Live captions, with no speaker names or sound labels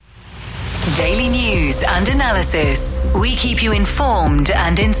Daily news and analysis. We keep you informed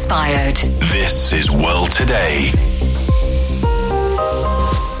and inspired. This is World Today.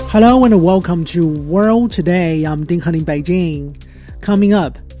 Hello and welcome to World Today. I'm Ding Han in Beijing. Coming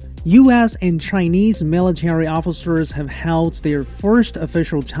up, U.S. and Chinese military officers have held their first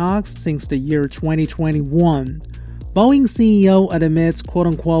official talks since the year 2021. Boeing CEO admits,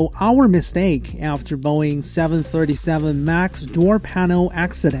 quote-unquote, our mistake after Boeing 737 MAX door panel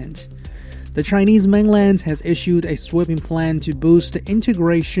accident. The Chinese mainland has issued a sweeping plan to boost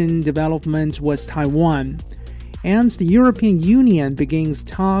integration development with Taiwan. And the European Union begins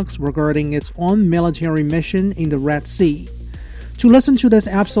talks regarding its own military mission in the Red Sea. To listen to this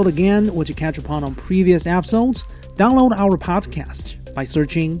episode again or to catch up on previous episodes, download our podcast by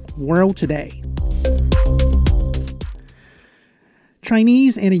searching World Today.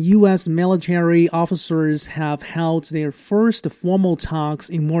 Chinese and U.S. military officers have held their first formal talks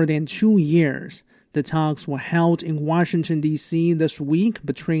in more than 2 years. The talks were held in Washington, D.C. this week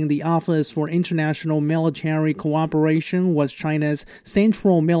between the Office for International Military Cooperation with China's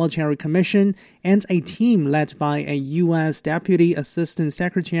Central Military Commission and a team led by a U.S. Deputy Assistant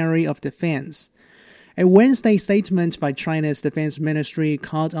Secretary of Defense. A Wednesday statement by China's Defense Ministry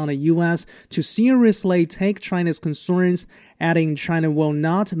called on the U.S. to seriously take China's concerns, adding China will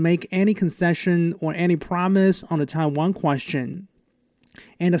not make any concession or any promise on the Taiwan question.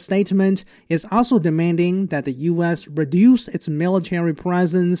 And the statement is also demanding that the U.S. reduce its military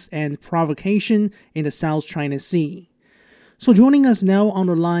presence and provocation in the South China Sea. So joining us now on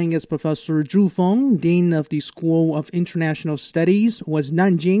the line is Professor Zhu Feng, Dean of the School of International Studies with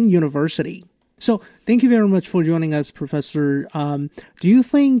Nanjing University. So thank you very much for joining us, Professor. Do you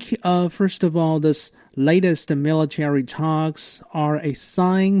think, first of all, this latest military talks are a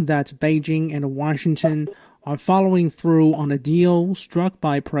sign that Beijing and Washington are following through on a deal struck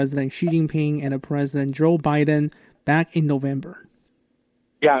by President Xi Jinping and President Joe Biden back in November?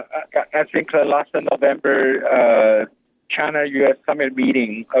 Yeah, I think last November, China-U.S. summit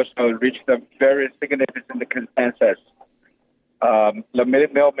meeting also reached a very significant consensus. The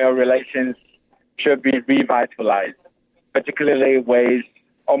mil-mil relations should be revitalized, particularly with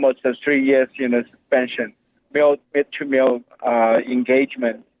almost 3 years suspension. Mil-to-mil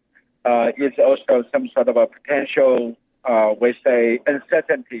engagement is also some sort of a potential, we say,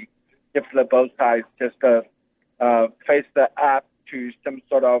 uncertainty if the both sides just face the up to some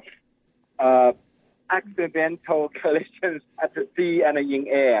sort of accidental collisions at the sea and in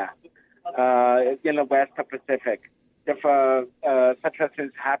air in the West Pacific. If such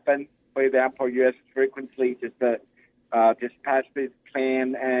things happen, for example, U.S. frequently just dispatch this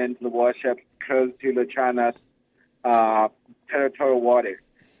plane and the warship close to the China's territorial waters.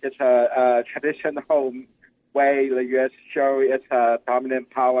 It's a traditional way the U.S. show its dominant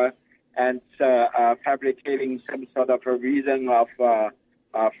power and fabricating some sort of a reason of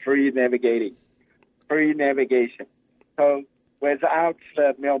free navigation. So without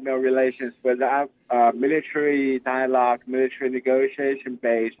the mil-mil relations, without military dialogue, military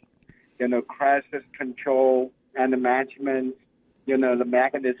negotiation-based, crisis control and management, the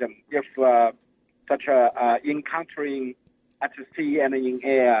mechanism, if such a encountering at the sea and in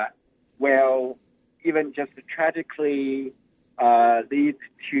air will even just tragically lead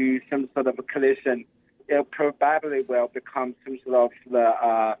to some sort of a collision, it probably will become some sort of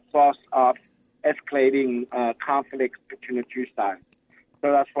the source of escalating conflicts between the two sides.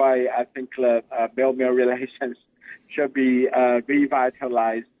 So that's why I think the mil-mil relations should be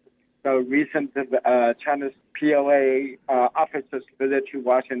revitalized. So recent China's PLA officers visit to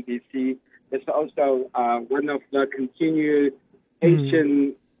Washington, D.C. is also one of the continued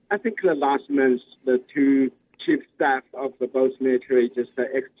Asian, I think the last month, the two chief staff of the both military just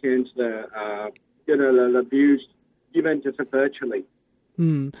exchanged the views, even just virtually.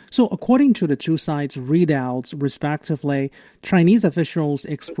 So according to the two sides' readouts, respectively, Chinese officials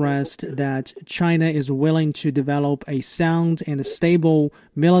expressed that China is willing to develop a sound and stable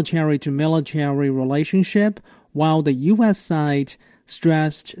military-to-military relationship, while the U.S. side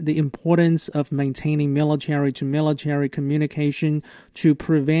stressed the importance of maintaining military-to-military communication to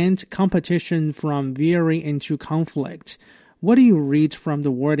prevent competition from veering into conflict. What do you read from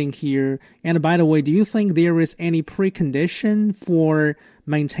the wording here? And by the way, do you think there is any precondition for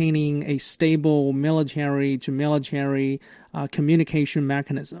maintaining a stable military-to-military communication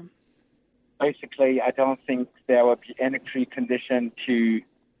mechanism? Basically, I don't think there will be any precondition to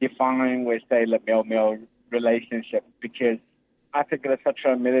define, we say, the mil-mil relationship, because I think that such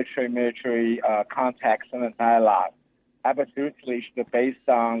a military context and dialogue absolutely should be based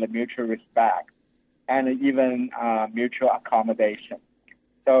on the mutual respect and even mutual accommodation.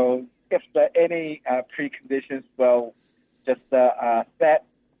 So if any preconditions will just set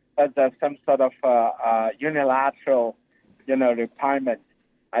as some sort of unilateral, requirement,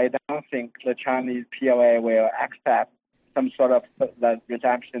 I don't think the Chinese PLA will accept some sort of the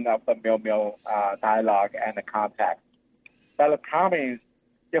resumption of the Mill dialogue and the contact. But the problem is,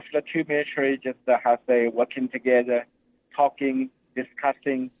 if the two military just working together, talking,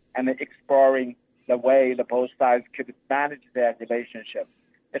 discussing, and exploring the way the both sides could manage their relationship.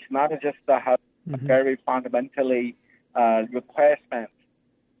 It's not just a very fundamentally requirement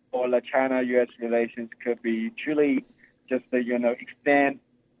for the China-U.S. relations could be truly just extend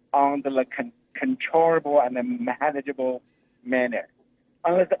on the controllable and manageable manner.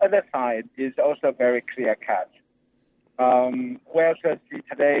 On the other side is also very clear-cut. We also see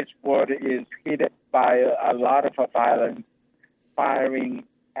today's world is hit by a lot of violence, firing,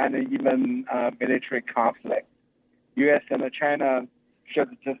 and even military conflict. U.S. and China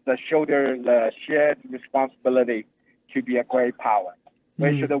should just shoulder the shared responsibility to be a great power.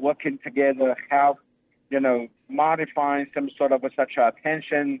 We should working together, help, modifying some sort of such a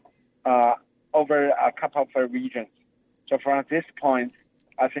tension over a couple of regions. So from this point,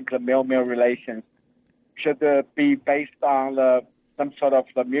 I think the Mill relations should be based on some sort of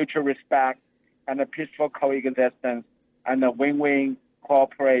the mutual respect and a peaceful coexistence and a win-win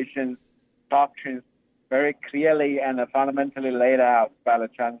cooperation doctrines very clearly and fundamentally laid out by the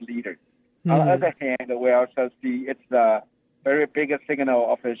Chinese leaders. On the other hand, we also see it's a very big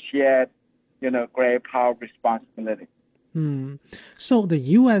signal of a shared, great power responsibility. So the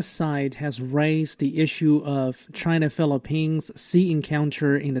U.S. side has raised the issue of China-Philippines sea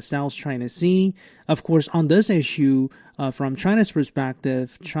encounter in the South China Sea. Of course, on this issue, from China's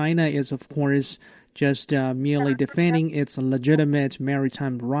perspective, China is, of course, just merely defending its legitimate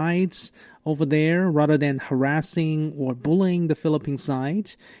maritime rights over there rather than harassing or bullying the Philippine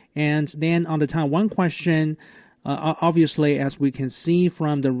side. And then on the Taiwan question, obviously, as we can see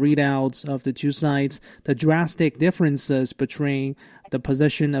from the readouts of the two sides, the drastic differences between the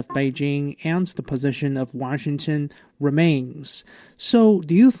position of Beijing and the position of Washington remains. So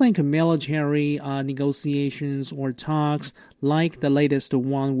do you think military negotiations or talks like the latest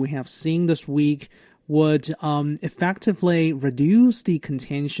one we have seen this week would effectively reduce the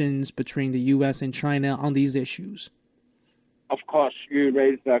contentions between the U.S. and China on these issues? Of course, you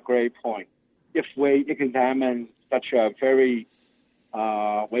raised a great point. If we examine such a very,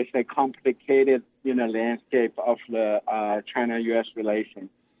 complicated, landscape of the China-U.S. relations,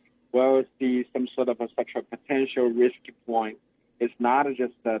 we'll see some sort of such a potential risk point. It's not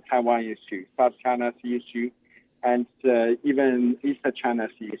just the Taiwan issue, South China Sea issue, and even East China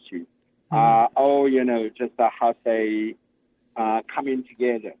Sea issue. All, coming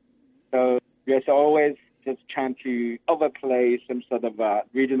together. So there's always just trying to overplay some sort of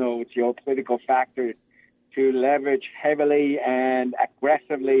regional geopolitical factors to leverage heavily and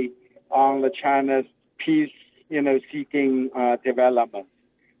aggressively on the China's peace, seeking development.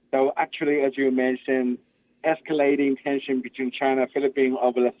 So actually, as you mentioned, escalating tension between China and Philippines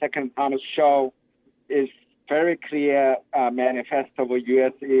over the second time show is very clear manifesto of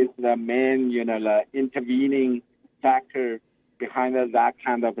U.S. is the main, the intervening factor behind that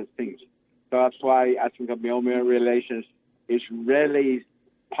kind of things. So that's why I think the Mill relations is really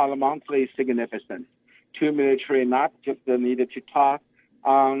parliamentary significant. Two military not just needed to talk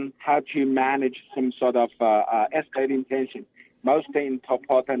on how to manage some sort of escalating tension. Most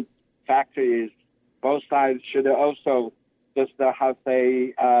important factor is both sides should also just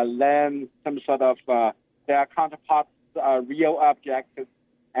learn some sort of their counterparts' real objectives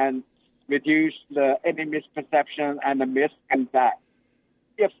and reduce any misperception and the misconduct.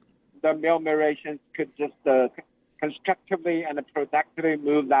 If the Mill relations could just constructively and productively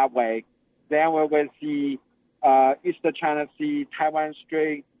move that way, then we will see East China Sea, Taiwan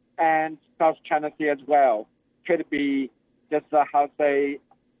Strait, and South China Sea as well could be just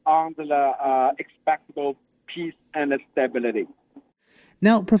on the expectable peace and stability.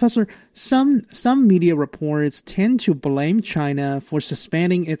 Now, Professor, some media reports tend to blame China for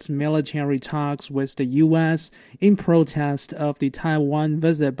suspending its military talks with the U.S. in protest of the Taiwan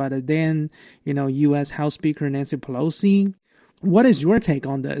visit by the then, U.S. House Speaker Nancy Pelosi. What is your take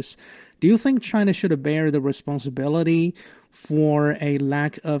on this? Do you think China should bear the responsibility for a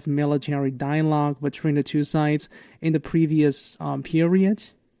lack of military dialogue between the two sides in the previous period?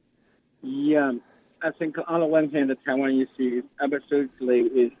 Yeah. I think on the one hand, the Taiwan issue absolutely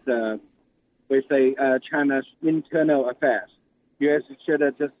is, China's internal affairs. U.S. should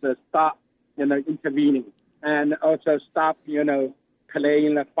just stop, intervening and also stop,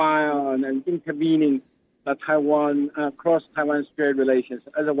 playing the file and intervening the cross-Taiwan Strait relations.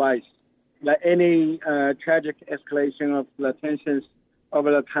 Otherwise, any tragic escalation of the tensions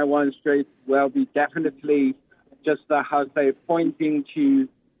over the Taiwan Strait will be definitely just pointing to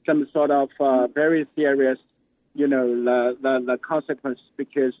some sort of very serious, the consequence,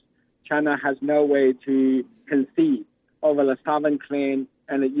 because China has no way to concede over the sovereign claim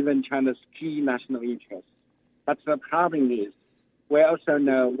and even China's key national interests. But the problem is, we also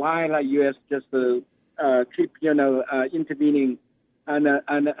know why the U.S. just keep, intervening and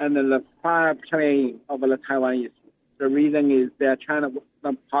the fire playing over the Taiwan issue. The reason is their China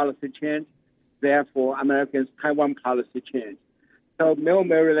policy change, therefore Americans' Taiwan policy change. So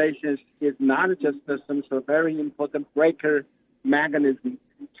mil-mil relations is not just some sort of very important breaker mechanism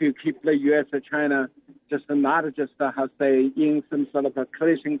to keep the U.S. and China in some sort of a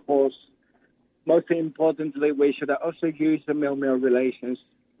collision course. Most importantly, we should also use the mil-mil relations,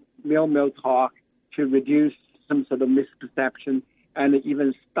 mil-mil talk to reduce some sort of misperception and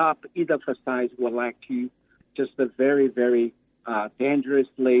even stop either side would like to just very, very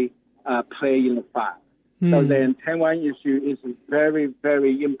dangerously play in the fire. So the Taiwan issue is very,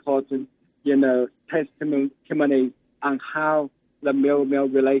 very important, testimony on how the mil-mil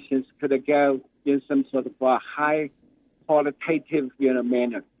relations could go in some sort of a high qualitative,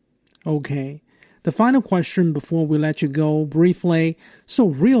 manner. Okay. The final question before we let you go briefly. So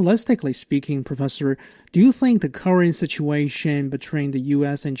realistically speaking, Professor, do you think the current situation between the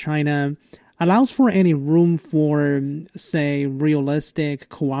U.S. and China allows for any room for, say, realistic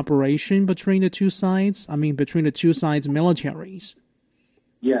cooperation between the two sides? I mean, between the two sides' militaries?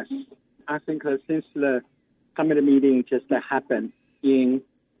 Yes. I think since the summit meeting just happened in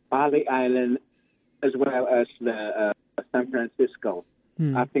Bali Island as well as San Francisco,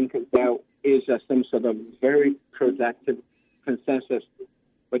 I think there is some sort of very productive consensus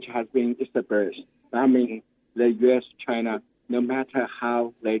which has been established. I mean, the U.S., China, no matter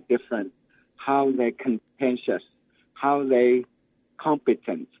how they're different, how they're contentious, how they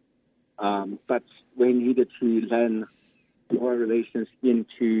competent, but we needed to learn our relations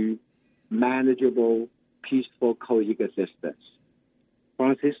into manageable, peaceful coexistence.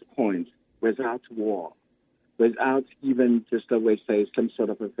 From this point, without war, without even just, some sort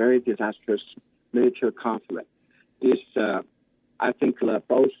of a very disastrous military conflict, is, I think,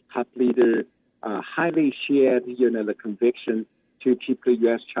 both top leaders highly shared, the conviction to keep the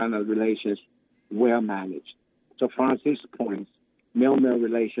U.S.-China relations well managed. So from this point, mil-mil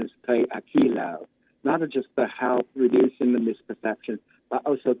relations play a key role, not just to help reducing the misperception, but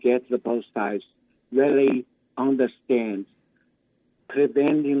also get the both sides really understand,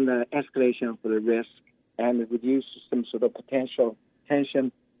 preventing the escalation of the risk and reduce some sort of potential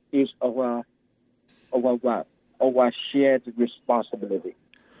tension is our shared responsibility.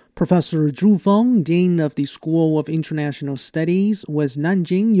 Professor Zhu Feng, Dean of the School of International Studies with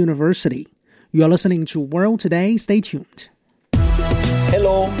Nanjing University. You are listening to World Today. Stay tuned.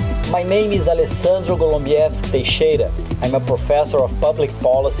 Hello, my name is Alessandro Golombiewski Teixeira. I'm a professor of public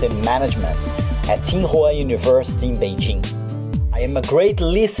policy and management at Tsinghua University in Beijing. I am a great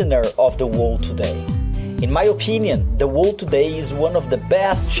listener of The World Today. In my opinion, The World Today is one of the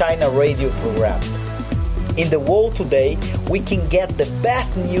best China radio programs. In The World Today, we can get the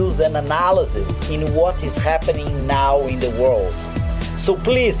best news and analysis in what is happening now in the world. So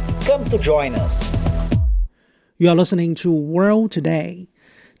please, come to join us. You are listening to World Today.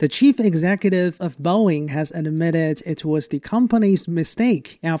 The chief executive of Boeing has admitted it was the company's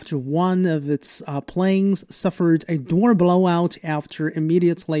mistake after one of its planes suffered a door blowout after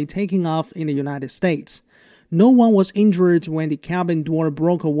immediately taking off in the United States. No one was injured when the cabin door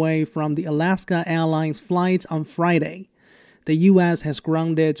broke away from the Alaska Airlines flight on Friday. The U.S. has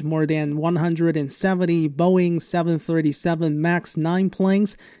grounded more than 170 Boeing 737 MAX 9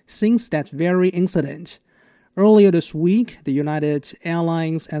 planes since that very incident. Earlier this week, the United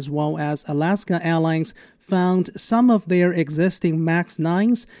Airlines as well as Alaska Airlines found some of their existing MAX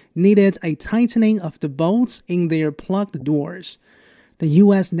 9s needed a tightening of the bolts in their plugged doors. The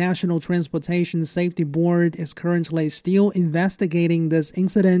U.S. National Transportation Safety Board is currently still investigating this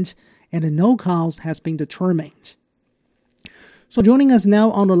incident, and no cause has been determined. So joining us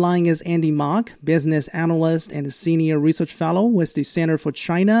now on the line is Andy Mok, business analyst and senior research fellow with the Center for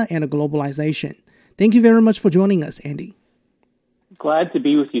China and Globalization. Thank you very much for joining us, Andy. Glad to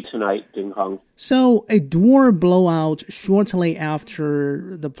be with you tonight, Ding Hong. So a door blowout shortly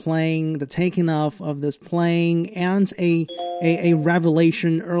after the taking off of this plane, and a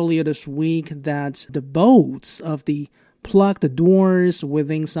revelation earlier this week that the bolts of the plugged doors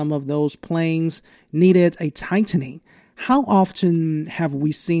within some of those planes needed a tightening. How often have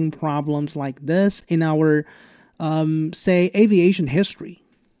we seen problems like this in our, aviation history?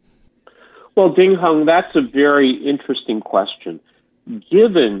 Well, Ding Hung, that's a very interesting question.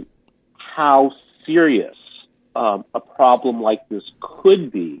 Given how serious a problem like this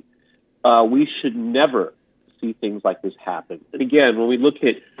could be, we should never see things like this happen. And again, when we look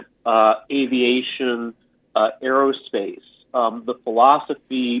at aviation, aerospace, the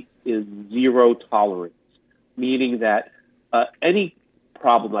philosophy is zero tolerance, meaning that any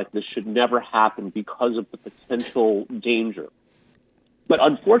problem like this should never happen because of the potential danger. But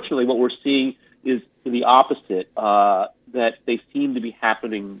unfortunately, what we're seeing is the opposite, that they seem to be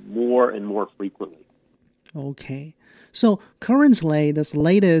happening more and more frequently. Okay. So currently, this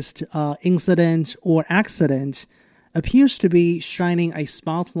latest incident or accident appears to be shining a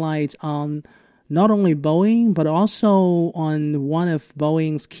spotlight on not only Boeing, but also on one of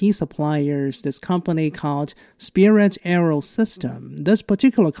Boeing's key suppliers, this company called Spirit AeroSystem. This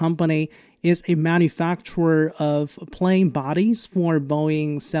particular company is a manufacturer of plane bodies for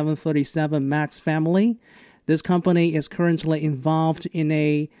Boeing 737 MAX family. This company is currently involved in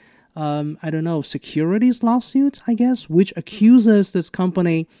a securities lawsuit, I guess, which accuses this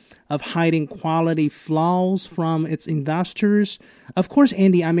company of hiding quality flaws from its investors. Of course,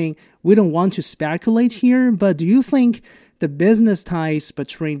 Andy, we don't want to speculate here, but do you think the business ties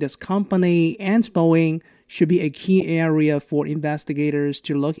between this company and Boeing should be a key area for investigators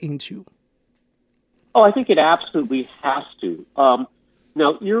to look into? Oh, I think it absolutely has to.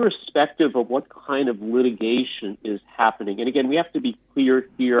 Now, irrespective of what kind of litigation is happening, and again, we have to be clear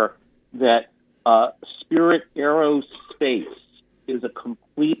here that Spirit Aerospace is a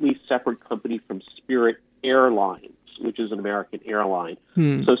completely separate company from Spirit Airlines, which is an American airline.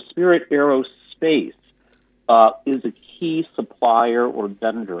 So Spirit Aerospace is a key supplier or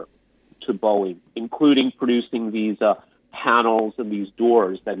vendor to Boeing, including producing these panels and these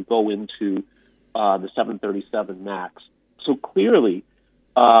doors that go into the 737 MAX. So clearly,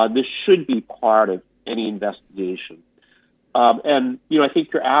 this should be part of any investigation. And, I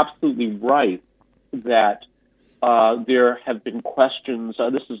think you're absolutely right that there have been questions.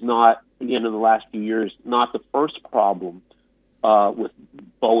 This is not, again, in the last few years, not the first problem with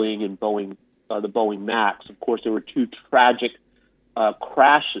Boeing and the Boeing MAX. Of course, there were two tragic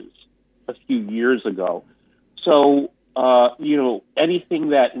crashes a few years ago. So, anything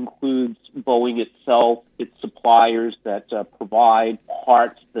that includes Boeing itself, its suppliers that provide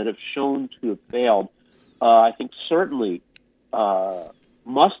parts that have shown to have failed, I think certainly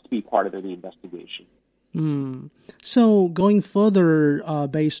must be part of any investigation. So going further,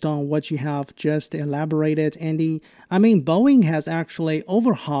 based on what you have just elaborated, Andy, Boeing has actually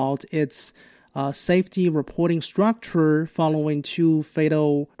overhauled its safety reporting structure following two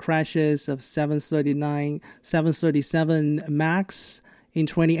fatal crashes of 737 MAX in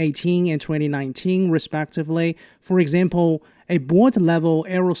 2018 and 2019, respectively. For example, a board-level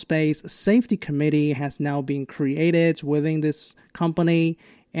aerospace safety committee has now been created within this company,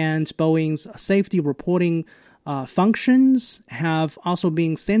 and Boeing's safety reporting functions have also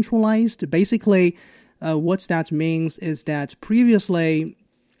been centralized. Basically, what that means is that previously,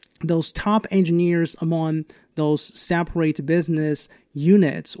 those top engineers among those separate business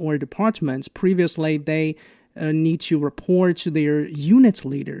units or departments, previously they need to report to their unit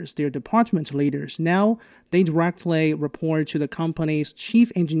leaders, their department leaders. Now they directly report to the company's chief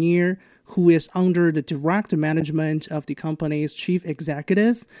engineer, who is under the direct management of the company's chief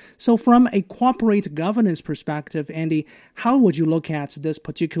executive. So from a corporate governance perspective, Andy, how would you look at this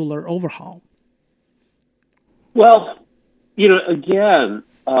particular overhaul? Well, again,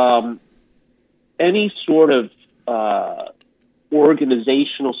 any sort of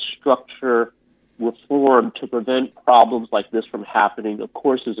organizational structure reform to prevent problems like this from happening, of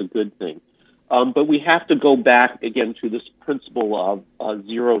course, is a good thing. But we have to go back again to this principle of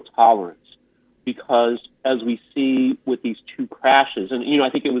zero tolerance, because as we see with these two crashes, and I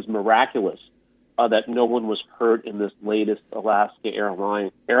think it was miraculous that no one was hurt in this latest Alaska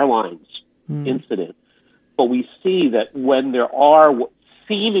Airlines incident. But we see that when there are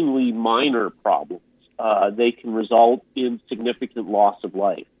seemingly minor problems, they can result in significant loss of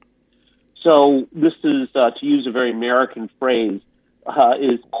life. So this is, to use a very American phrase,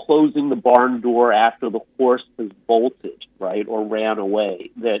 is closing the barn door after the horse has bolted, right, or ran away,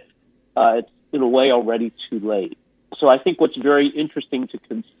 that it's in a way already too late. So I think what's very interesting to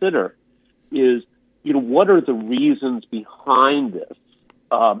consider is, what are the reasons behind this?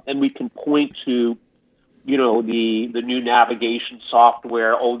 And we can point to, the new navigation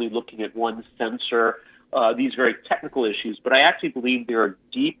software only looking at one sensor, these very technical issues. But I actually believe there are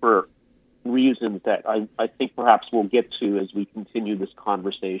deeper reasons that I think perhaps we'll get to as we continue this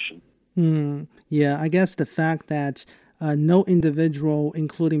conversation. Yeah, I guess the fact that no individual,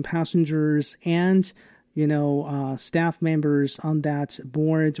 including passengers and staff members on that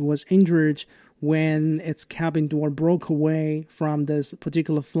board, was injured when its cabin door broke away from this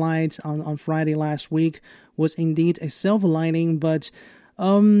particular flight on Friday last week. Was indeed a silver lining, but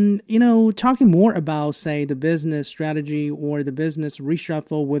talking more about, say, the business strategy or the business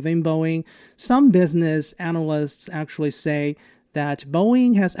reshuffle within Boeing, some business analysts actually say that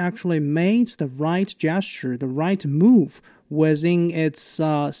Boeing has actually made the right gesture, the right move within its,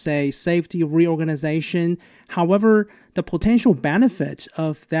 safety reorganization. However, the potential benefit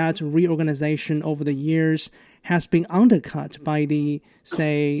of that reorganization over the years has been undercut by the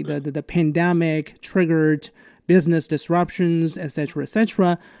pandemic-triggered business disruptions, etc.,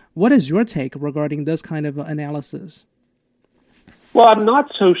 etc. What is your take regarding this kind of analysis? Well, I'm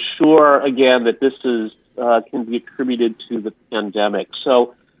not so sure, again, that this can be attributed to the pandemic.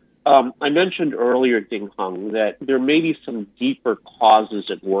 So I mentioned earlier, Ding Hung, that there may be some deeper causes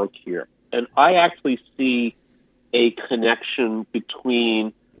at work here. And I actually see a connection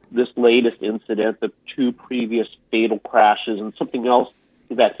between this latest incident, the two previous fatal crashes, and something else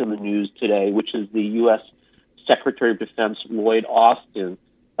that's in the news today, which is the U.S. Secretary of Defense Lloyd Austin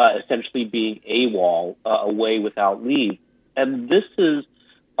essentially being AWOL, away without leave. And this is,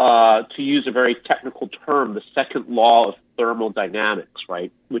 to use a very technical term, the second law of thermodynamics,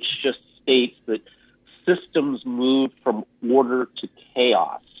 right, which just states that systems move from order to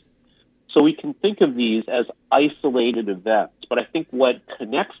chaos. So we can think of these as isolated events, but I think what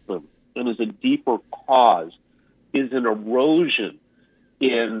connects them and is a deeper cause is an erosion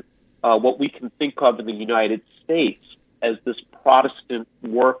in what we can think of in the United States as this Protestant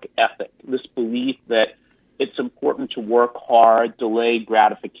work ethic, this belief that it's important to work hard, delay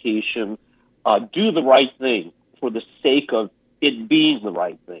gratification, do the right thing for the sake of it being the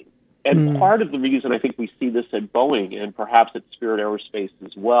right thing. And part of the reason I think we see this at Boeing and perhaps at Spirit Aerospace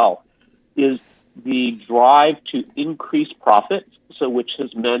as well is the drive to increase profits, so which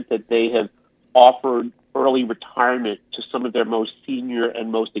has meant that they have offered early retirement to some of their most senior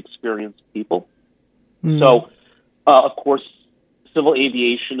and most experienced people. So, of course, civil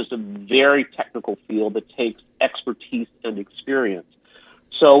aviation is a very technical field that takes expertise and experience.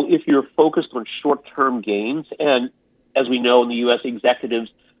 So if you're focused on short-term gains, and as we know in the U.S., executives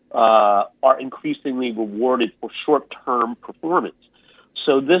are increasingly rewarded for short-term performance.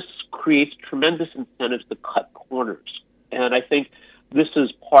 So this creates tremendous incentives to cut corners. And I think this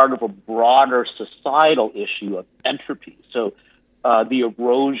is part of a broader societal issue of entropy. So the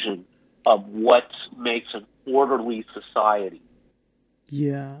erosion of what makes an orderly society.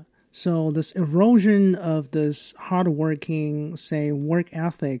 Yeah. So this erosion of this hardworking, say, work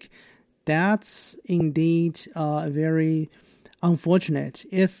ethic, that's indeed very unfortunate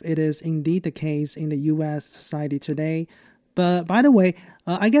if it is indeed the case in the U.S. society today. But by the way,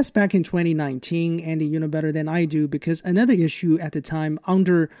 I guess back in 2019, Andy, you know better than I do, because another issue at the time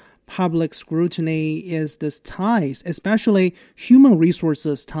under public scrutiny is this ties, especially human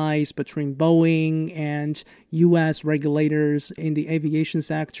resources ties between Boeing and U.S. regulators in the aviation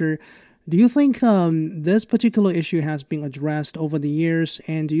sector. Do you think this particular issue has been addressed over the years,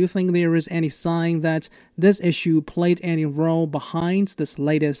 and do you think there is any sign that this issue played any role behind this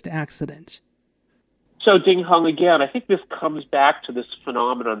latest accident? So, Ding Hung, again, I think this comes back to this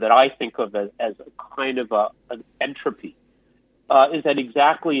phenomenon that I think of as a kind of an entropy, is that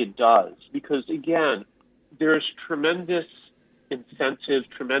exactly it does. Because, again, there's tremendous incentive,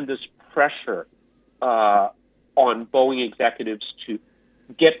 tremendous pressure on Boeing executives to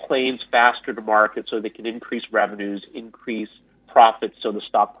get planes faster to market so they can increase revenues, increase profits so the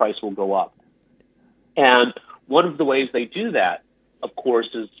stock price will go up. And one of the ways they do that, of course,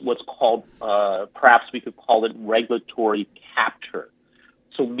 is what's called, perhaps we could call it regulatory capture.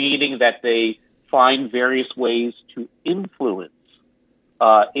 So meaning that they find various ways to influence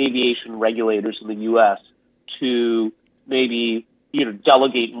aviation regulators in the U.S. to maybe,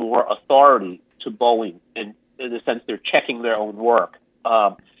 delegate more authority to Boeing. And in a sense, they're checking their own work.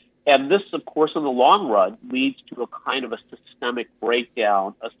 And this, of course, in the long run, leads to a kind of a systemic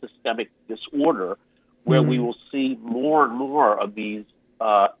breakdown, a systemic disorder, where we will see more and more of these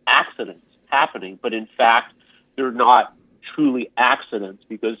accidents happening. But in fact, they're not truly accidents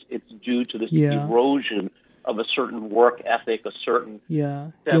because it's due to this erosion of a certain work ethic, a certain... Yeah,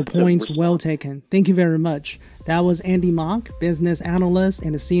 your point's well taken. Thank you very much. That was Andy Mock, business analyst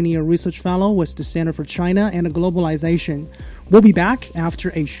and a senior research fellow with the Center for China and Globalization. We'll be back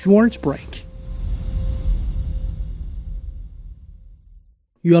after a short break.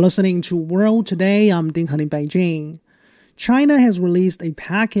 You are listening to World Today. I'm Ding Han in Beijing. China has released a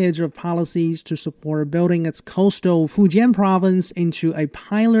package of policies to support building its coastal Fujian Province into a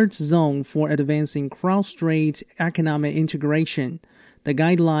pilot zone for advancing cross-Strait economic integration. The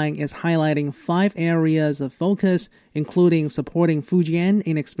guideline is highlighting 5 areas of focus, including supporting Fujian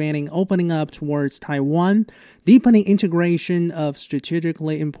in expanding opening up towards Taiwan, deepening integration of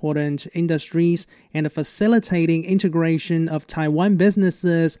strategically important industries, and facilitating integration of Taiwan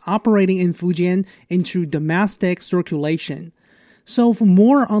businesses operating in Fujian into domestic circulation. So for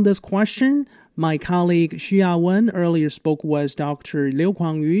more on this question, my colleague Xu Yawen earlier spoke with Dr. Liu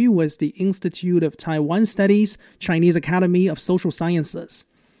Kuangyu with the Institute of Taiwan Studies, Chinese Academy of Social Sciences.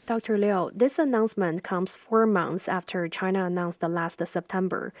 Dr. Liu, this announcement comes 4 months after China announced last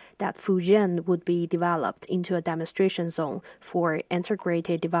September that Fujian would be developed into a demonstration zone for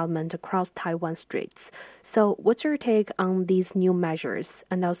integrated development across Taiwan Straits. So what's your take on these new measures?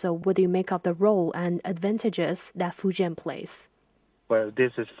 And also, what do you make of the role and advantages that Fujian plays? Well,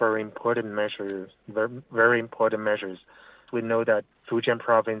 this is very important measures, very important measures. We know that Fujian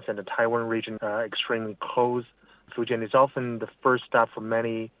Province and the Taiwan region are extremely close. Fujian is often the first stop for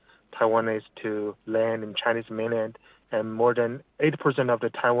many Taiwanese to land in Chinese mainland, and more than 80% of the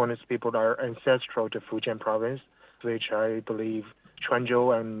Taiwanese people are ancestral to Fujian Province, which I believe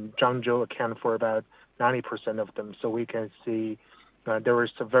Quanzhou and Zhangzhou account for about 90% of them. So we can see there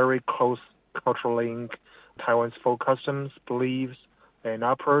is a very close cultural link. Taiwan's folk customs, beliefs, and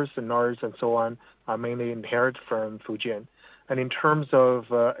uppers and arts and so on are mainly inherited from Fujian. And in terms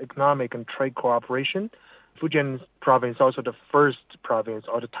of economic and trade cooperation, Fujian province is also the first province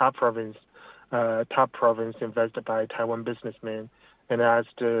or the top province invested by Taiwan businessmen, and has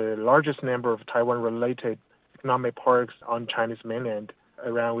the largest number of Taiwan-related economic parks on Chinese mainland,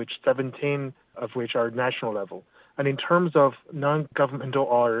 around which 17 of which are national level. And in terms of non-governmental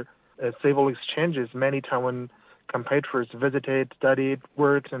or civil exchanges, many Taiwan compatriots visited, studied,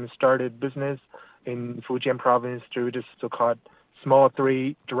 worked, and started business in Fujian province through the so-called small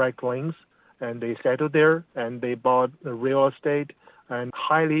 3 direct links, and they settled there, and they bought real estate and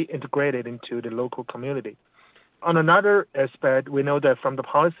highly integrated into the local community. On another aspect, we know that from the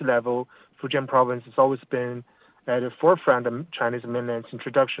policy level, Fujian province has always been at the forefront of Chinese mainland's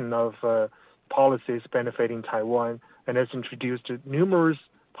introduction of policies benefiting Taiwan, and has introduced numerous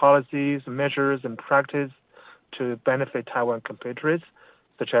policies, measures, and practice to benefit Taiwan compatriots,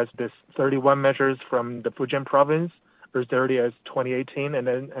 such as this 31 measures from the Fujian province as early as 2018, and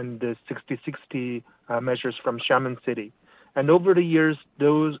the 60 measures from Xiamen City. And over the years,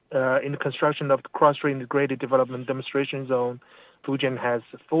 those in the construction of the cross-strait integrated development demonstration zone, Fujian has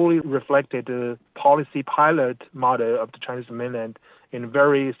fully reflected the policy pilot model of the Chinese mainland in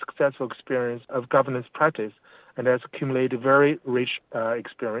very successful experience of governance practice, and has accumulated very rich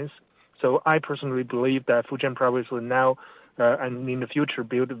experience. So I personally believe that Fujian province will now and in the future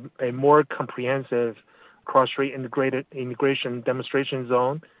build a more comprehensive cross-strait integration demonstration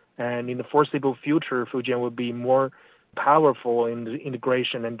zone, and in the foreseeable future, Fujian will be more powerful in the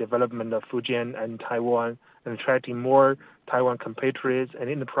integration and development of Fujian and Taiwan, and attracting more Taiwan compatriots and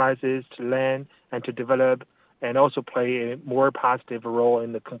enterprises to land and to develop, and also play a more positive role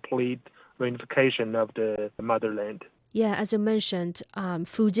in the complete reunification of the motherland. Yeah, as you mentioned,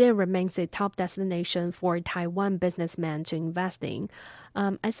 Fujian remains a top destination for Taiwan businessmen to invest in.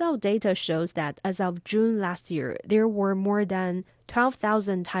 I saw data shows that as of June last year, there were more than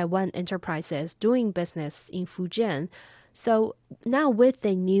 12,000 Taiwan enterprises doing business in Fujian. So now with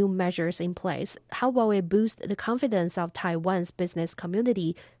the new measures in place, how will it boost the confidence of Taiwan's business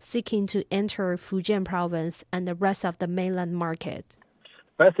community seeking to enter Fujian province and the rest of the mainland market?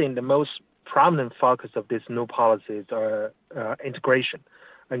 I think the most prominent focus of these new policies are integration,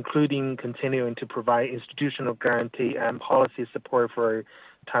 including continuing to provide institutional guarantee and policy support for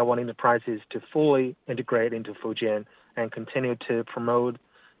Taiwan enterprises to fully integrate into Fujian and continue to promote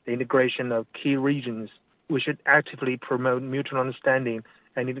the integration of key regions. We should actively promote mutual understanding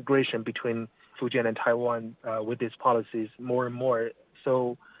and integration between Fujian and Taiwan with these policies more and more.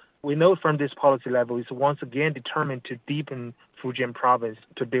 So we know from this policy level is once again determined to deepen Fujian province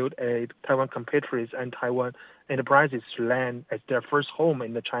to build a Taiwan compatriots and Taiwan enterprises to land as their first home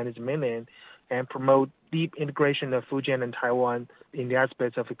in the Chinese mainland, and promote deep integration of Fujian and Taiwan in the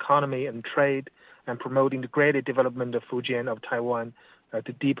aspects of economy and trade, and promote integrated development of Fujian of Taiwan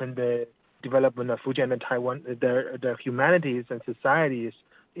to deepen the development of Fujian and Taiwan, their humanities and societies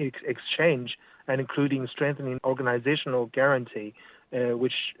exchange, and including strengthening organizational guarantee,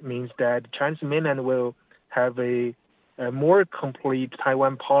 which means that Chinese mainland will have a more complete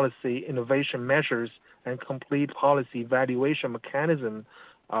Taiwan policy innovation measures and complete policy evaluation mechanism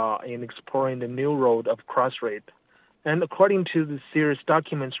in exploring the new road of cross-strait. And according to the series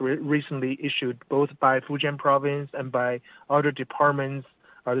documents recently issued both by Fujian Province and by other departments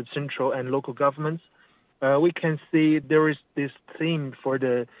of the central and local governments, we can see there is this theme for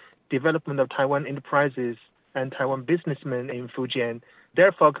the development of Taiwan enterprises and Taiwan businessmen in Fujian.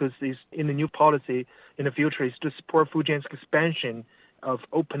 Their focus is in the new policy in the future is to support Fujian's expansion of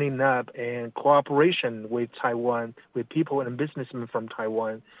opening up and cooperation with Taiwan, with people and businessmen from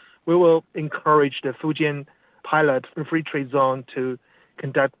Taiwan. We will encourage the Fujian pilot free trade zone to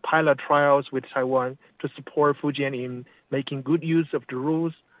conduct pilot trials with Taiwan to support Fujian in making good use of the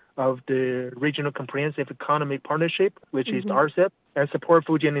rules of the Regional Comprehensive Economic Partnership, which is RCEP, and support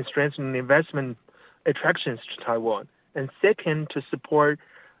Fujian in strengthening investment attractions to Taiwan. And second, to support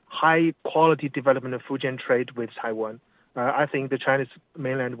high-quality development of Fujian trade with Taiwan. I think the Chinese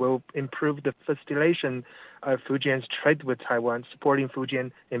mainland will improve the facilitation of Fujian's trade with Taiwan, supporting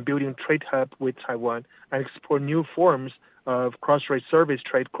Fujian in building trade hub with Taiwan, and explore new forms of cross-strait service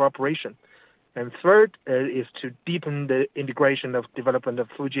trade cooperation. And third is to deepen the integration of development of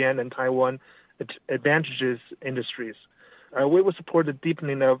Fujian and Taiwan advantages industries. We will support the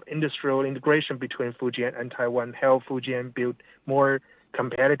deepening of industrial integration between Fujian and Taiwan, help Fujian build more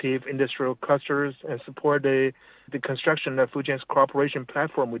competitive industrial clusters, and support the construction of Fujian's cooperation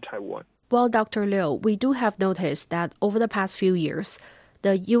platform with Taiwan. Well, Dr. Liu, we do have noticed that over the past few years,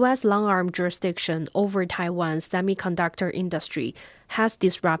 the U.S. long-arm jurisdiction over Taiwan's semiconductor industry has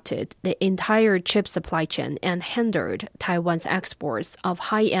disrupted the entire chip supply chain and hindered Taiwan's exports of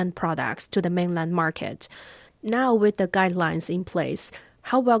high-end products to the mainland market. Now, with the guidelines in place,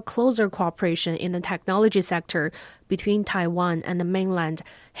 how will closer cooperation in the technology sector between Taiwan and the mainland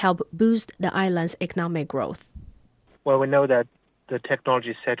help boost the island's economic growth? Well, we know that the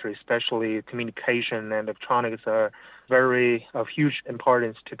technology sector, especially communication and electronics, are of huge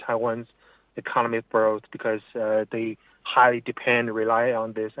importance to Taiwan's economic growth because they highly rely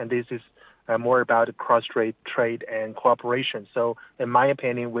on this. And this is more about cross-strait trade and cooperation. So in my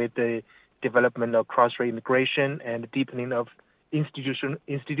opinion, with the development of cross-strait integration and the deepening of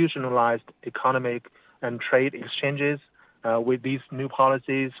institutionalized economic and trade exchanges, with these new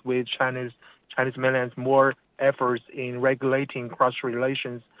policies, with China's mainland's more efforts in regulating cross-strait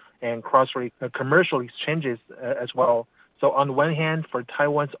relations and cross-strait commercial exchanges as well. So on the one hand, for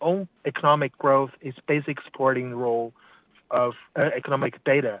Taiwan's own economic growth, its basic supporting role of economic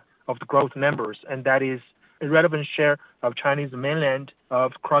data of the growth numbers, and that is a relevant share of Chinese mainland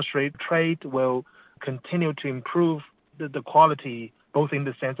of cross-strait trade will continue to improve the quality, both in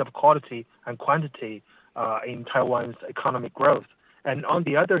the sense of quality and quantity in Taiwan's economic growth. And on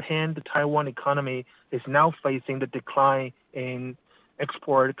the other hand, the Taiwan economy is now facing the decline in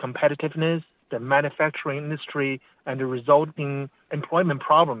export competitiveness, the manufacturing industry, and the resulting employment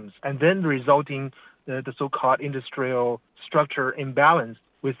problems, and then resulting the so-called industrial structure imbalance.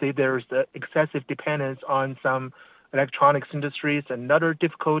 We see there's the excessive dependence on some electronics industries and other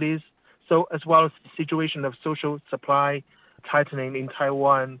difficulties. So as well as the situation of social supply tightening in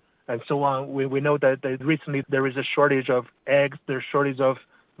Taiwan and so on, we know that recently there is a shortage of eggs, there's a shortage of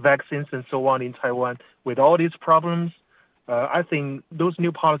vaccines and so on in Taiwan. With all these problems, I think those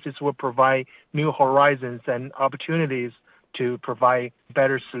new policies will provide new horizons and opportunities to provide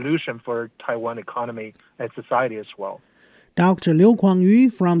better solution for Taiwan economy and society as well. Dr. Liu Kuang-yu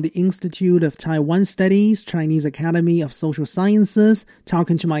from the Institute of Taiwan Studies, Chinese Academy of Social Sciences,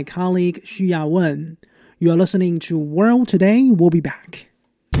 talking to my colleague Xu Ya-wen. You are listening to World Today. We'll be back.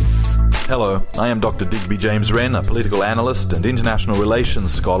 Hello, I am Dr. Digby James Wren, a political analyst and international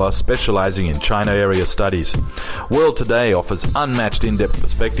relations scholar specializing in China area studies. World Today offers unmatched in-depth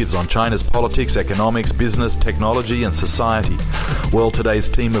perspectives on China's politics, economics, business, technology and society. World Today's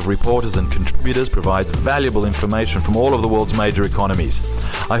team of reporters and contributors provides valuable information from all of the world's major economies.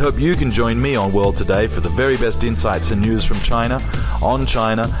 I hope you can join me on World Today for the very best insights and news from China, on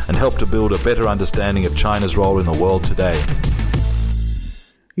China, and help to build a better understanding of China's role in the world today.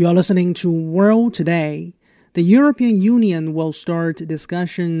 You are listening to World Today. The European Union will start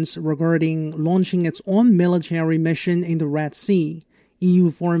discussions regarding launching its own military mission in the Red Sea. EU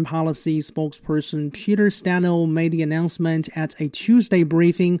Foreign Policy spokesperson Peter Stano made the announcement at a Tuesday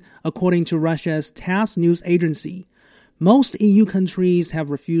briefing, according to Russia's TASS news agency. Most EU countries have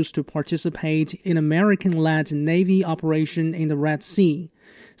refused to participate in American-led Navy operation in the Red Sea.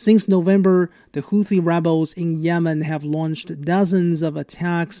 Since November, the Houthi rebels in Yemen have launched dozens of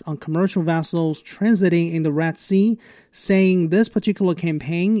attacks on commercial vessels transiting in the Red Sea, saying this particular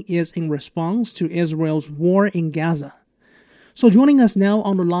campaign is in response to Israel's war in Gaza. So joining us now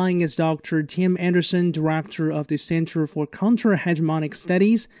on the line is Dr. Tim Anderson, Director of the Center for Counter-Hegemonic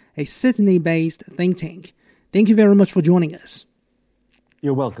Studies, a Sydney-based think tank. Thank you very much for joining us.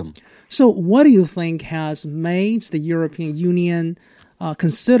 You're welcome. So what do you think has made the European Union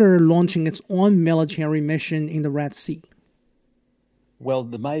consider launching its own military mission in the Red Sea? Well,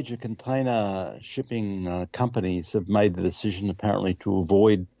 the major container shipping companies have made the decision apparently to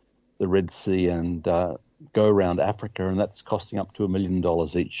avoid the Red Sea and go around Africa, and that's costing up to $1 million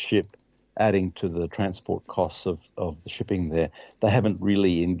each ship, adding to the transport costs of the shipping there. They haven't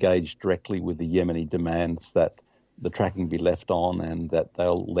really engaged directly with the Yemeni demands that the tracking be left on and that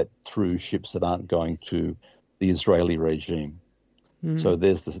they'll let through ships that aren't going to the Israeli regime. So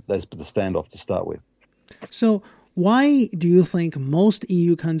there's the standoff to start with. So why do you think most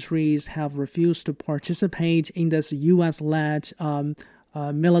EU countries have refused to participate in this U.S.-led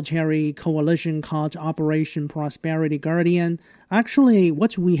military coalition called Operation Prosperity Guardian? Actually,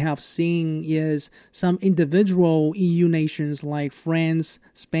 what we have seen is some individual EU nations like France,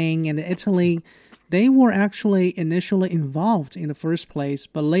 Spain, and Italy. They were actually initially involved in the first place,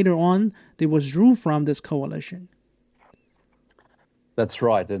 but later on, they withdrew from this coalition. That's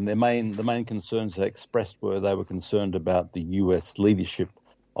right, and the main concerns they expressed were they were concerned about the US leadership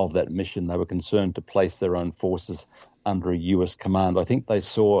of that mission. They were concerned to place their own forces under a US command. I think they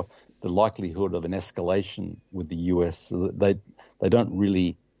saw the likelihood of an escalation with the US. They don't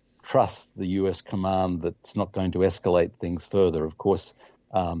really trust the US command that's not going to escalate things further. Of course,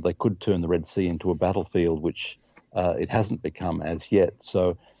 they could turn the Red Sea into a battlefield, which it hasn't become as yet.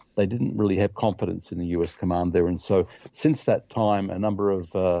 So they didn't really have confidence in the US command there. And so since that time, a number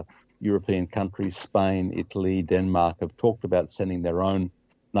of European countries, Spain, Italy, Denmark, have talked about sending their own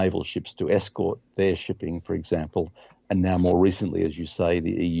naval ships to escort their shipping, for example. And now more recently, as you say,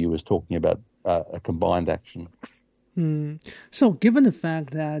 the EU is talking about a combined action. So given the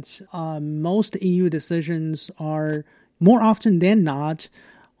fact that most EU decisions are more often than not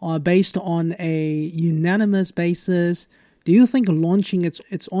based on a unanimous basis, do you think launching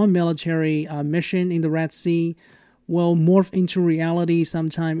its own military mission in the Red Sea will morph into reality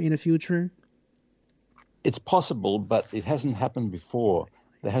sometime in the future? It's possible, but it hasn't happened before.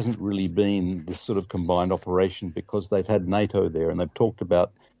 There hasn't really been this sort of combined operation because they've had NATO there and they've talked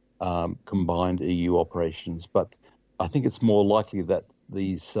about combined EU operations. But I think it's more likely that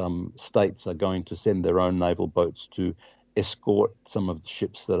these states are going to send their own naval boats to escort some of the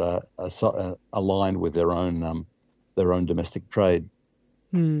ships that are aligned with their own domestic trade.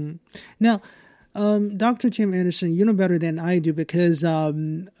 Now, Dr. Tim Anderson, you know better than I do because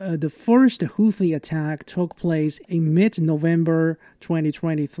the first Houthi attack took place in mid-November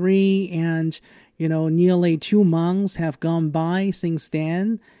 2023, and nearly 2 months have gone by since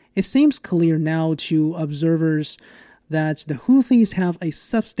then. It seems clear now to observers that the Houthis have a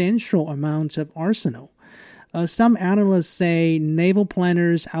substantial amount of arsenal. Some analysts say naval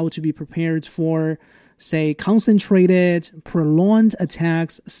planners ought to be prepared for, say, concentrated, prolonged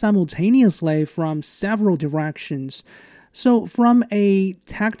attacks simultaneously from several directions. So from a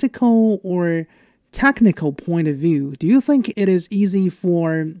tactical or technical point of view, do you think it is easy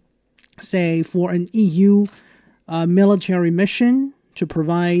for an EU military mission to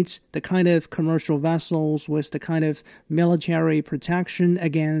provide the kind of commercial vessels with the kind of military protection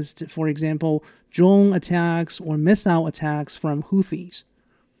against, for example, drone attacks or missile attacks from Houthis?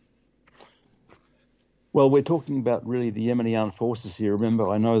 Well, we're talking about really the Yemeni armed forces here. Remember,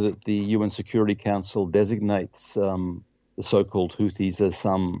 I know that the UN Security Council designates the so-called Houthis as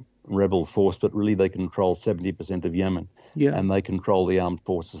some rebel force, but really they control 70% of Yemen, and they control the armed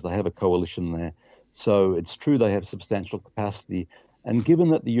forces. They have a coalition there. So it's true they have substantial capacity. And given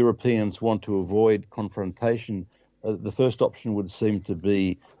that the Europeans want to avoid confrontation, the first option would seem to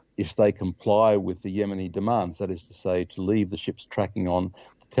be if they comply with the Yemeni demands, that is to say, to leave the ships tracking on,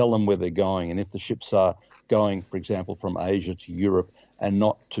 tell them where they're going. And if the ships are going, for example, from Asia to Europe and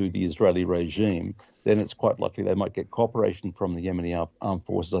not to the Israeli regime, then it's quite likely they might get cooperation from the Yemeni armed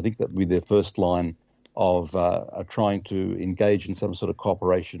forces. I think that would be their first line of trying to engage in some sort of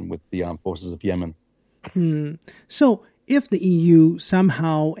cooperation with the armed forces of Yemen. So if the EU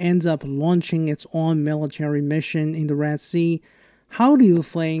somehow ends up launching its own military mission in the Red Sea, how do you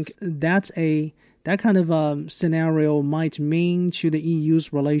think that kind of a scenario might mean to the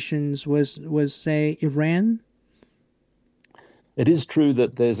EU's relations with say, Iran? It is true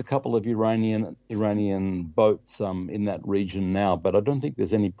that there's a couple of Iranian boats in that region now, but I don't think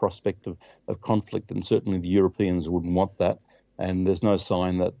there's any prospect of conflict, and certainly the Europeans wouldn't want that. And there's no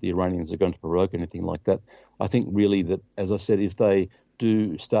sign that the Iranians are going to provoke anything like that. I think really that, as I said, if they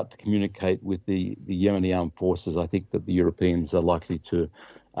do start to communicate with the Yemeni armed forces, I think that the Europeans are likely to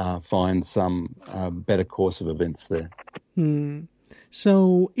find some better course of events there.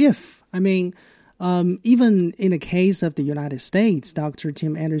 So if, even in the case of the United States, Dr.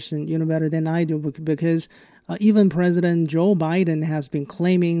 Tim Anderson, you know better than I do, because even President Joe Biden has been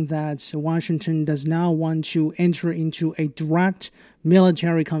claiming that Washington does not want to enter into a direct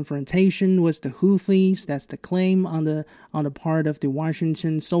military confrontation with the Houthis. That's the claim on the part of the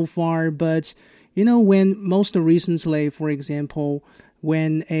Washington so far. But when most recently, for example,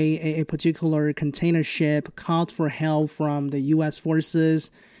 when a particular container ship called for help from the U.S.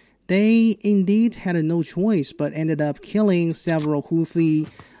 forces, they indeed had no choice but ended up killing several Houthi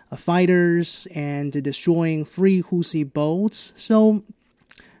fighters and destroying 3 Houthi boats. So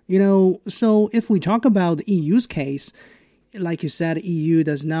if we talk about the EU's case, like you said, EU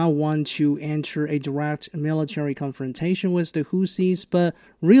does not want to enter a direct military confrontation with the Houthis, but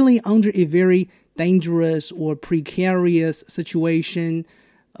really under a very dangerous or precarious situation,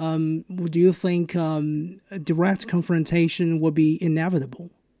 do you think a direct confrontation would be inevitable?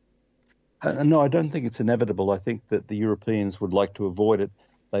 No, I don't think it's inevitable. I think that the Europeans would like to avoid it.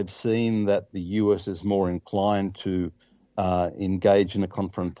 They've seen that the US is more inclined to engage in a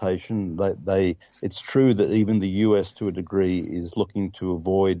confrontation. It's true that even the US, to a degree, is looking to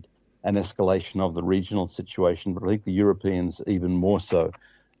avoid an escalation of the regional situation, but I think the Europeans even more so.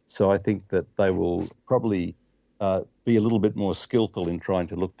 So I think that they will probably be a little bit more skillful in trying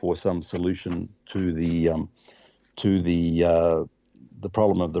to look for some solution to the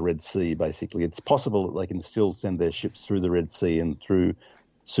problem of the Red Sea. Basically, it's possible that they can still send their ships through the Red Sea and through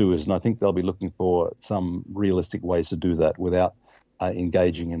Suez, and I think they'll be looking for some realistic ways to do that without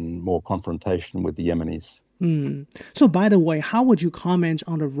engaging in more confrontation with the Yemenis. So, by the way, how would you comment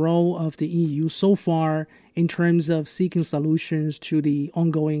on the role of the EU so far in terms of seeking solutions to the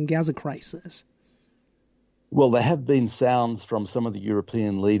ongoing Gaza crisis? Well, there have been sounds from some of the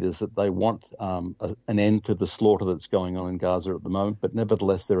European leaders that they want an end to the slaughter that's going on in Gaza at the moment, but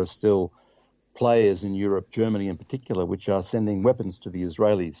nevertheless there are still players in Europe, Germany in particular, which are sending weapons to the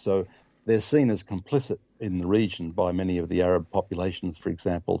Israelis. So they're seen as complicit in the region by many of the Arab populations, for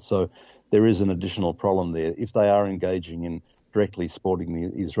example. So there is an additional problem there. If they are engaging in directly supporting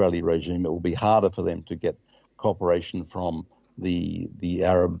the Israeli regime, it will be harder for them to get cooperation from the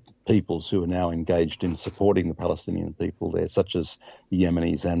Arab peoples who are now engaged in supporting the Palestinian people there, such as the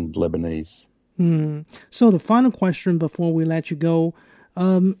Yemenis and Lebanese. So the final question before we let you go,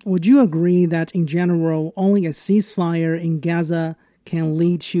 would you agree that in general only a ceasefire in Gaza can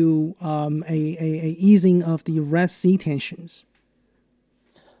lead to a easing of the Red Sea tensions?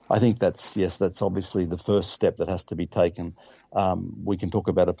 I think that's obviously the first step that has to be taken. We can talk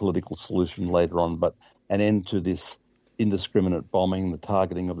about a political solution later on, but an end to this indiscriminate bombing, the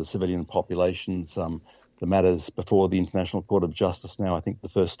targeting of the civilian populations, the matters before the International Court of Justice now, I think the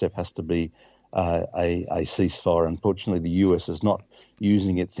first step has to be a ceasefire. Unfortunately, the US is not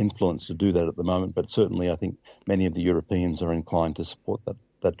using its influence to do that at the moment, but certainly I think many of the Europeans are inclined to support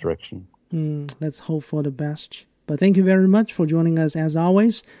that direction. Let's hope for the best. But thank you very much for joining us as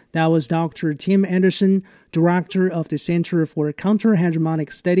always. That was Dr. Tim Anderson, Director of the Center for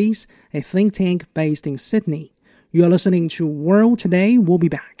Counter-Hegemonic Studies, a think tank based in Sydney. You are listening to World Today. We'll be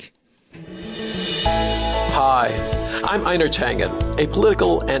back. Hi, I'm Einar Tangen, a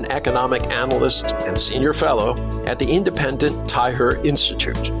political and economic analyst and senior fellow at the independent Taihe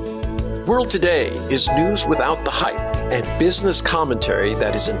Institute. World Today is news without the hype and business commentary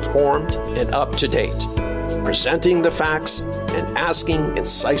that is informed and up to date, presenting the facts and asking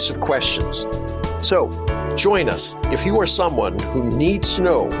incisive questions. So, join us if you are someone who needs to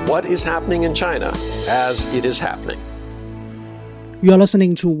know what is happening in China as it is happening. You are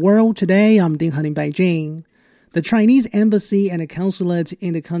listening to World Today. I'm Ding Han in Beijing. The Chinese embassy and a consulate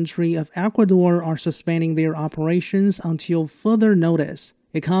in the country of Ecuador are suspending their operations until further notice.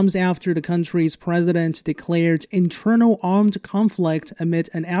 It comes after the country's president declared internal armed conflict amid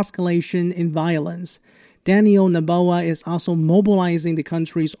an escalation in violence. Daniel Noboa is also mobilizing the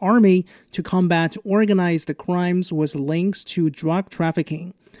country's army to combat organized crimes with links to drug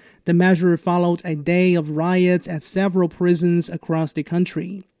trafficking. The measure followed a day of riots at several prisons across the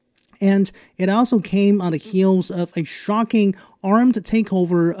country. And it also came on the heels of a shocking armed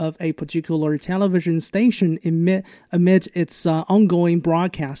takeover of a particular television station amid its ongoing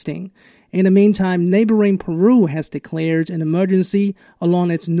broadcasting. In the meantime, neighboring Peru has declared an emergency along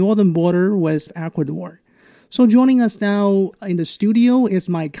its northern border with Ecuador. So joining us now in the studio is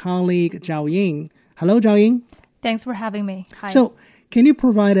my colleague Zhao Ying. Hello, Zhao Ying. Thanks for having me. Hi. So can you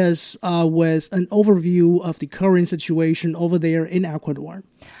provide us with an overview of the current situation over there in Ecuador?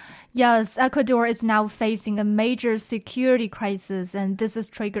 Yes, Ecuador is now facing a major security crisis, and this is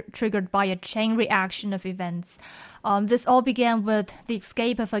triggered by a chain reaction of events. This all began with the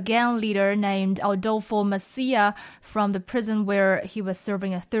escape of a gang leader named Adolfo Macia from the prison where he was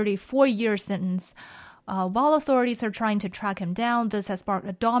serving a 34-year sentence. While authorities are trying to track him down, this has sparked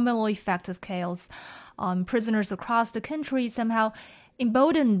a domino effect of chaos. Prisoners across the country, somehow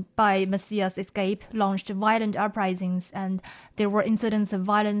emboldened by Macia's escape, launched violent uprisings, and there were incidents of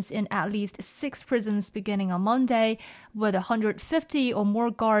violence in at least 6 prisons beginning on Monday, with 150 or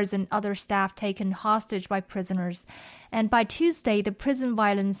more guards and other staff taken hostage by prisoners. And by Tuesday, the prison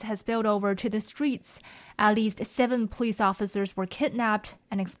violence has spilled over to the streets. At least 7 police officers were kidnapped.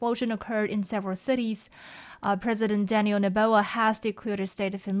 An explosion occurred in several cities. President Daniel Noboa has declared a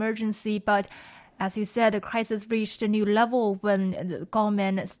state of emergency, but as you said, the crisis reached a new level when the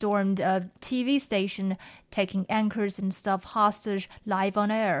gunmen stormed a TV station, taking anchors and stuff hostage live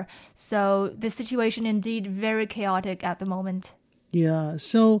on air. So the situation indeed very chaotic at the moment. Yeah,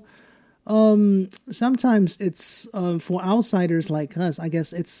 so sometimes it's for outsiders like us, I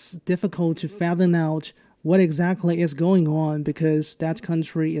guess it's difficult to fathom out what exactly is going on because that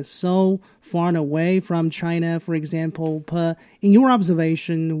country is so far away from China, for example. But in your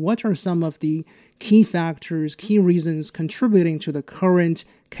observation, what are some of the key factors, key reasons contributing to the current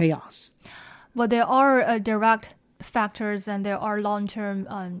chaos? Well, there are direct factors and there are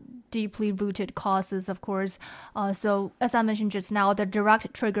long-term deeply rooted causes, of course. So as I mentioned just now, the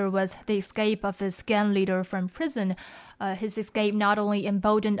direct trigger was the escape of this gang leader from prison. His escape not only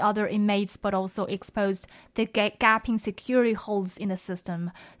emboldened other inmates, but also exposed the gaping security holes in the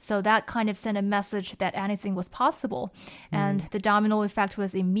system. So that kind of sent a message that anything was possible. And the domino effect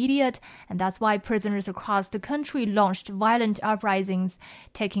was immediate, and that's why prisoners across the country launched violent uprisings,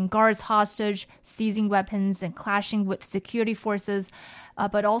 taking guards hostage, seizing weapons, and clashing with security forces.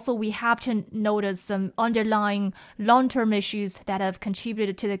 But also we have to notice some underlying long-term issues that have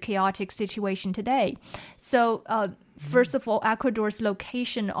contributed to the chaotic situation today. So first of all, Ecuador's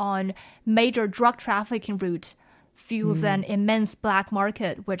location on major drug trafficking route fuels an immense black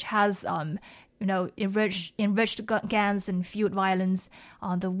market, which has enriched gangs and fueled violence.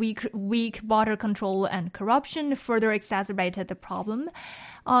 The weak border control and corruption further exacerbated the problem.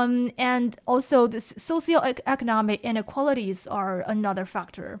 And also the socioeconomic inequalities are another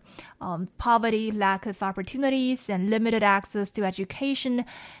factor. Poverty, lack of opportunities, and limited access to education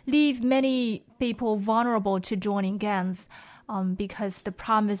leave many people vulnerable to joining gangs. Because the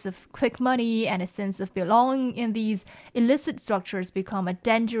promise of quick money and a sense of belonging in these illicit structures become a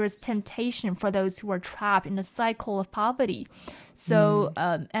dangerous temptation for those who are trapped in a cycle of poverty. So,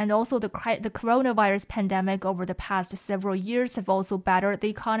 and also the coronavirus pandemic over the past several years have also battered the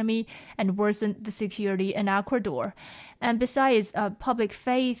economy and worsened the security in Ecuador. And besides, public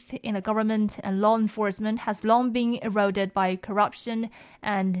faith in the government and law enforcement has long been eroded by corruption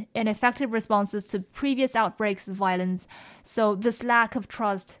and ineffective responses to previous outbreaks of violence. So this lack of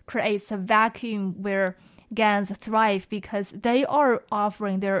trust creates a vacuum where gangs thrive because they are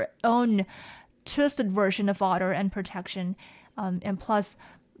offering their own trusted version of order and protection. And plus,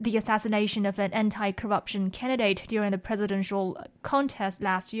 the assassination of an anti-corruption candidate during the presidential contest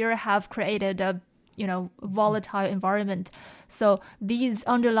last year have created a volatile environment. So these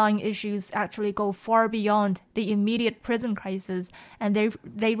underlying issues actually go far beyond the immediate prison crisis, and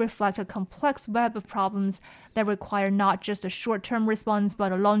they reflect a complex web of problems that require not just a short-term response,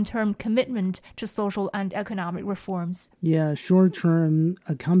 but a long-term commitment to social and economic reforms. Yeah, short-term,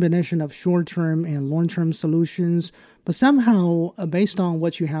 a combination of short-term and long-term solutions. But somehow, based on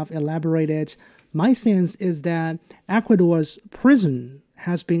what you have elaborated, my sense is that Ecuador's prison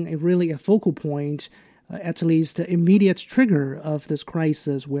has been a focal point, at least the immediate trigger of this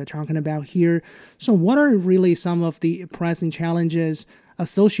crisis we're talking about here. So what are really some of the pressing challenges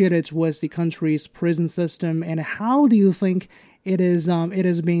associated with the country's prison system, and how do you think it is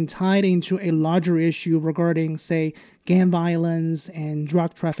being tied into a larger issue regarding, say, gang violence and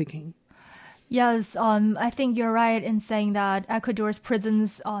drug trafficking? Yes, I think you're right in saying that Ecuador's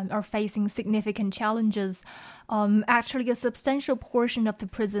prisons are facing significant challenges. Actually, a substantial portion of the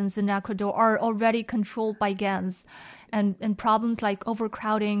prisons in Ecuador are already controlled by gangs, and problems like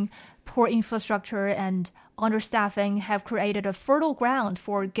overcrowding, poor infrastructure, and understaffing have created a fertile ground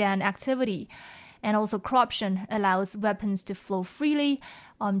for gang activity. And also corruption allows weapons to flow freely,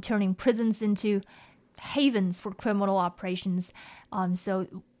 turning prisons into havens for criminal operations. So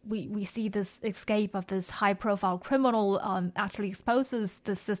we see this escape of this high-profile criminal actually exposes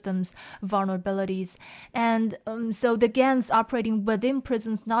the system's vulnerabilities. And so the gangs operating within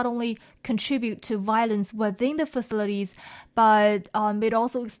prisons not only contribute to violence within the facilities, but it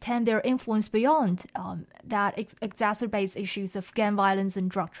also extends their influence beyond that exacerbates issues of gang violence and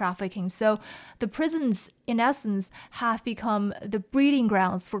drug trafficking. So the prisons, in essence, have become the breeding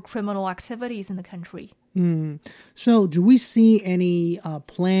grounds for criminal activities in the country. So do we see any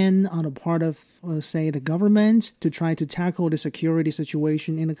plan on the part of, say, the government to try to tackle the security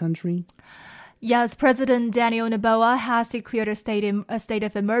situation in the country? Yes, President Daniel Noboa has declared a state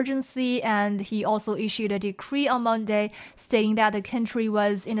of emergency, and he also issued a decree on Monday stating that the country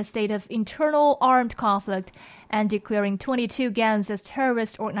was in a state of internal armed conflict and declaring 22 gangs as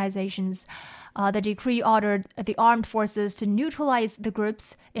terrorist organizations. The decree ordered the armed forces to neutralize the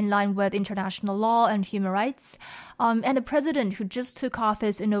groups in line with international law and human rights. And the president, who just took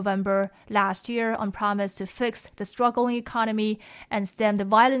office in November last year on promise to fix the struggling economy and stem the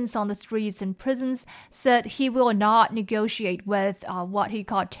violence on the streets and prisons, said he will not negotiate with what he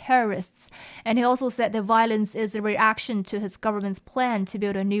called terrorists. And he also said the violence is a reaction to his government's plan to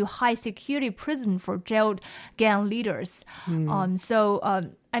build a new high-security prison for jailed gang leaders.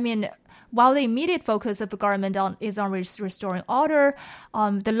 While the immediate focus of the government is on restoring order,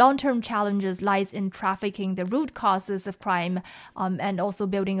 the long-term challenges lies in trafficking the root causes of crime and also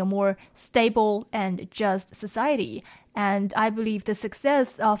building a more stable and just society. And I believe the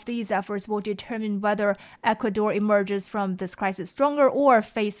success of these efforts will determine whether Ecuador emerges from this crisis stronger or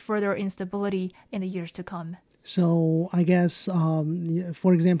face further instability in the years to come. So I guess,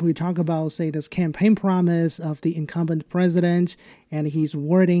 for example, we talk about, say, this campaign promise of the incumbent president and his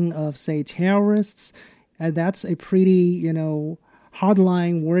wording of, say, terrorists. That's a pretty,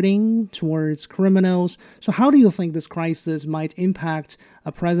 hardline wording towards criminals. So how do you think this crisis might impact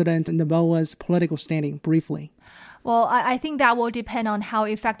President Noboa's political standing, briefly? Well, I think that will depend on how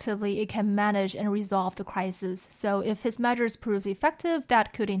effectively it can manage and resolve the crisis. So if his measures prove effective,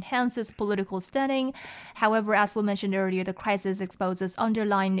 that could enhance his political standing. However, as we mentioned earlier, the crisis exposes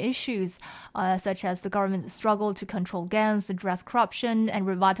underlying issues such as the government's struggle to control gangs, address corruption, and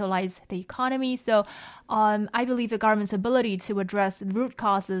revitalize the economy. So I believe the government's ability to address the root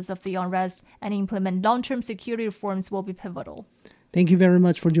causes of the unrest and implement long-term security reforms will be pivotal. Thank you very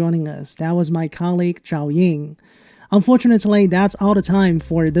much for joining us. That was my colleague, Zhao Ying. Unfortunately, that's all the time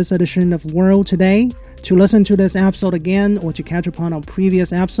for this edition of World Today. To listen to this episode again or to catch up on our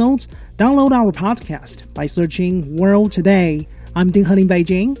previous episodes, download our podcast by searching World Today. I'm Ding He in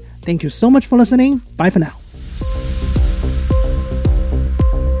Beijing. Thank you so much for listening. Bye for now.